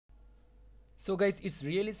So guys, it's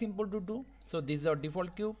really simple to do. So this is our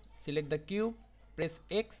default cube. Select the cube, press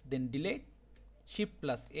X, then delete, shift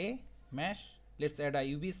plus A, mesh. Let's add a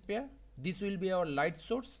UV sphere. This will be our light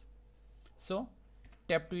source. So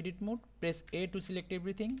tap to edit mode, press A to select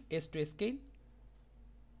everything, S to scale.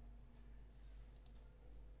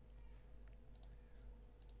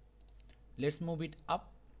 Let's move it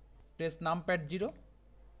up, press numpad 0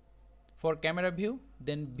 for camera view,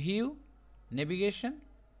 then view, navigation,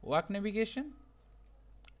 walk navigation.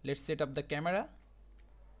 Let's set up the camera.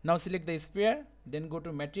 Now select the sphere, then go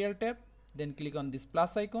to material tab, then click on this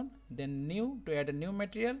plus icon, then new to add a new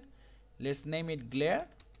material. Let's name it glare.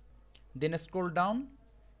 Then scroll down,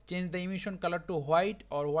 change the emission color to white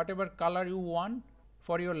or whatever color you want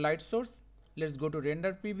for your light source. Let's go to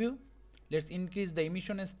render preview. Let's increase the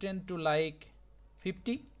emission strength to like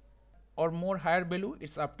 50 or more higher value,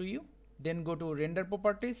 it's up to you. Then go to render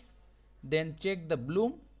properties, then check the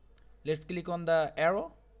bloom. Let's click on the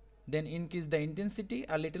arrow, then increase the intensity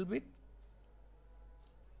a little bit.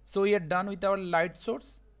 So we are done with our light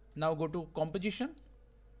source. Now go to composition,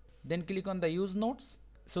 then click on the use nodes.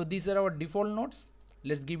 So these are our default nodes.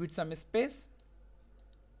 Let's give it some space.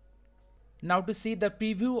 Now to see the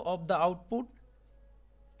preview of the output,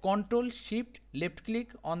 Control Shift left click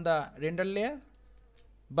on the render layer.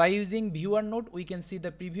 By using viewer node, we can see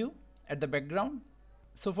the preview at the background.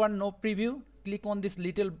 So for no preview, click on this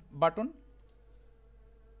little button.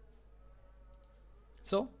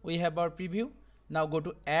 So we have our preview. Now go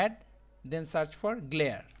to add, then search for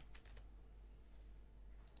glare.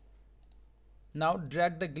 Now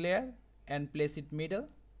drag the glare and place it middle.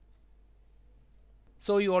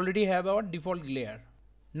 So you already have our default glare.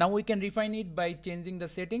 Now we can refine it by changing the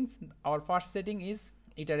settings. Our first setting is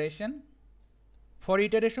iteration. For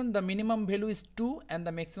iteration, the minimum value is 2 and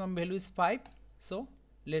the maximum value is 5. So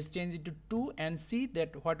let's change it to 2 and see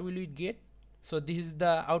that what will we get. So this is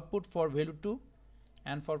the output for value 2,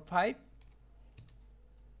 and for 5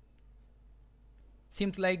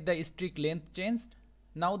 seems like the streak length changed.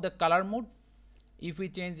 Now the color mode, if we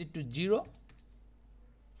change it to 0,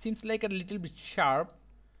 seems like a little bit sharp.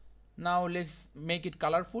 Now let's make it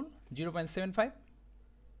colorful, 0.75.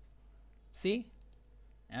 See,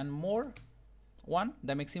 and more 1,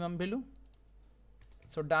 the maximum value.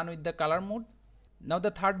 So done with the color mode. Now the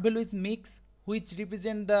third value is mix, which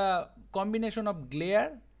represent the combination of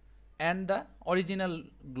glare and the original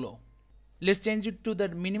glow. Let's change it to the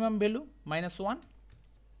minimum value, -1.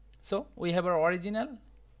 So we have our original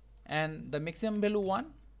and the maximum value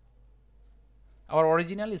 1. Our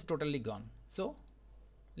original is totally gone. So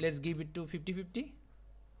let's give it to 50-50.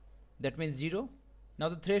 That means 0. Now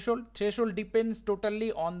the threshold depends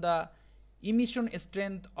totally on the emission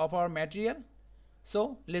strength of our material.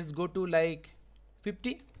 So let's go to like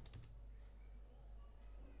 50.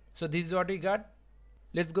 So this is what we got.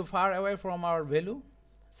 Let's go far away from our value.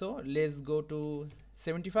 So let's go to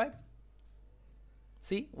 75.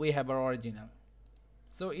 See, we have our original.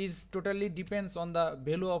 So it totally depends on the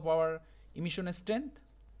value of our emission strength.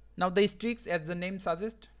 Now the streaks, as the name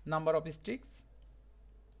suggests, number of streaks.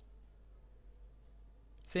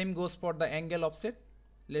 Same goes for the angle offset.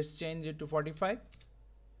 Let's change it to 45,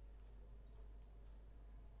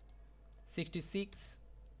 66.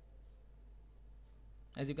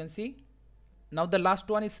 As you can see. Now the last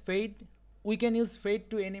one is fade. We can use fade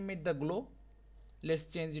to animate the glow. Let's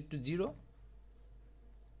change it to 0.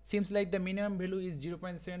 Seems like the minimum value is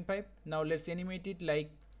 0.75. Now let's animate it,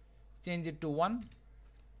 like change it to 1.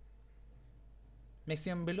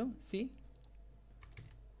 Maximum value, see,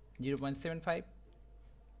 0.75,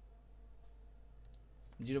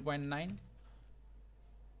 0.9,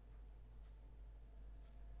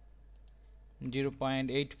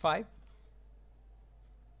 0.85.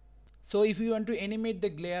 So if you want to animate the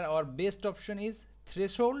glare, our best option is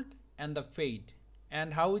threshold and the fade.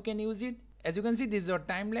 And how we can use it? As you can see, this is our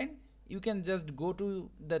timeline. You can just go to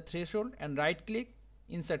the threshold and right click,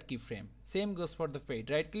 insert keyframe. Same goes for the fade.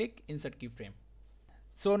 Right click, insert keyframe.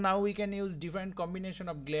 So now we can use different combination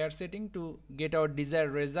of glare setting to get our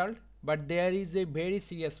desired result. But there is a very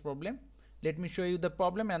serious problem. Let me show you the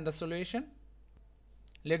problem and the solution.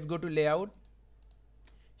 Let's go to layout,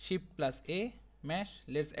 shift plus A, mesh.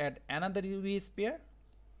 Let's add another UV sphere.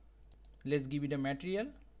 Let's give it a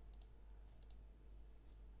material,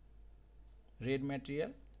 red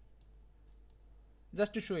material,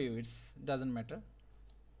 just to show you, it doesn't matter.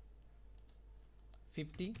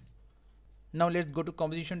 50. Now let's go to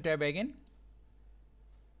composition tab again.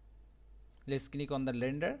 Let's click on the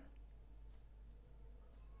render.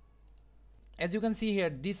 As you can see here,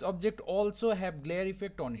 this object also have glare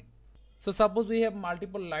effect on it. So suppose we have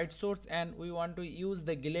multiple light source and we want to use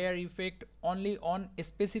the glare effect only on a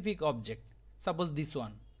specific object. Suppose this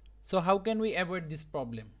one. So how can we avoid this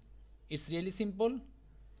problem? It's really simple.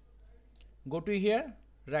 Go to here,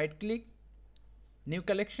 right click, new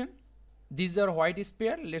collection. This is our white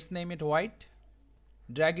sphere. Let's name it white.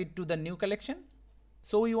 Drag it to the new collection.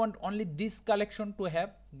 So we want only this collection to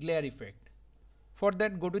have glare effect. For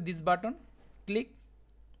that, go to this button, click,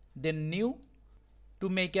 then new. To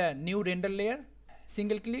make a new render layer,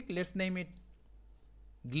 single click, let's name it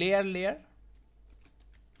glare layer,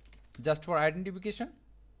 just for identification.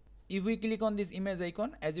 If we click on this image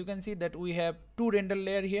icon, as you can see that we have two render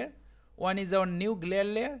layer here. One is our new glare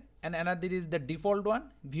layer and another is the default one,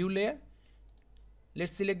 view layer.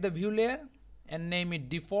 Let's select the view layer and name it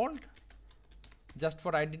default, just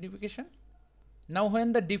for identification. Now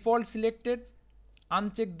when the default selected,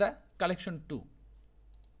 uncheck the collection 2.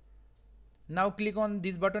 Now click on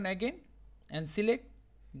this button again and select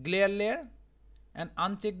glare layer and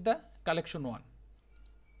uncheck the collection 1.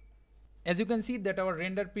 As you can see that our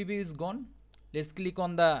render preview is gone. Let's click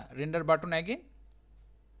on the render button again.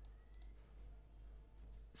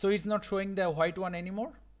 So it's not showing the white one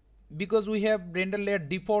anymore because we have render layer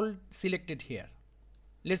default selected here.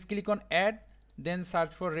 Let's click on add, then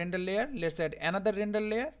search for render layer. Let's add another render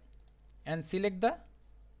layer and select the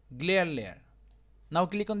glare layer. Now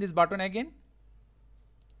click on this button again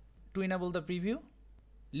to enable the preview.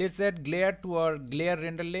 Let's add glare to our glare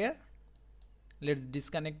render layer. Let's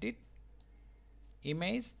disconnect it.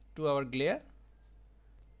 Image to our glare.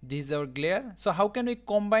 This is our glare. So how can we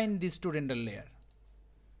combine these two render layer?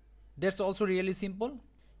 That's also really simple.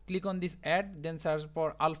 Click on this add, then search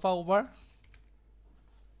for alpha over.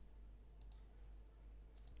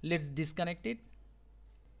 Let's disconnect it.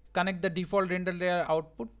 Connect the default render layer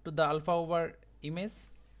output to the alpha over image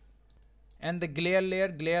and the glare layer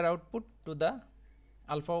glare output to the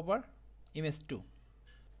alpha over image 2.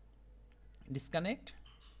 Disconnect,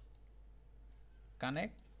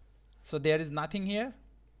 connect. So there is nothing here.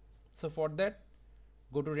 So for that,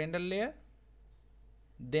 go to render layer,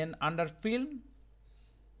 then under film,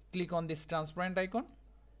 click on this transparent icon.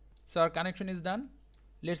 So our connection is done.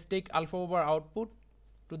 Let's take alpha over output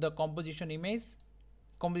to the composition image.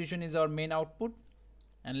 Composition is our main output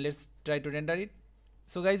and let's try to render it.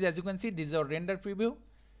 So guys, as you can see, this is our render preview.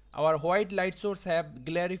 Our white light source have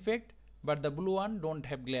glare effect, but the blue one don't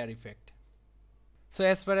have glare effect. So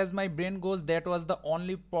as far as my brain goes, that was the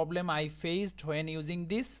only problem I faced when using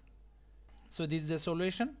this. So this is the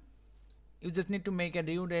solution. You just need to make a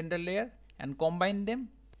new render layer and combine them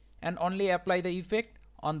and only apply the effect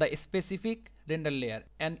on the specific render layer,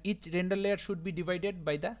 and each render layer should be divided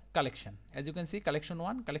by the collection. As you can see, collection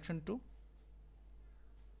 1, collection 2.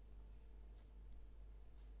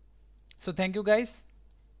 So thank you guys.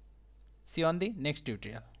 See you on the next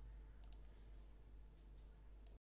tutorial.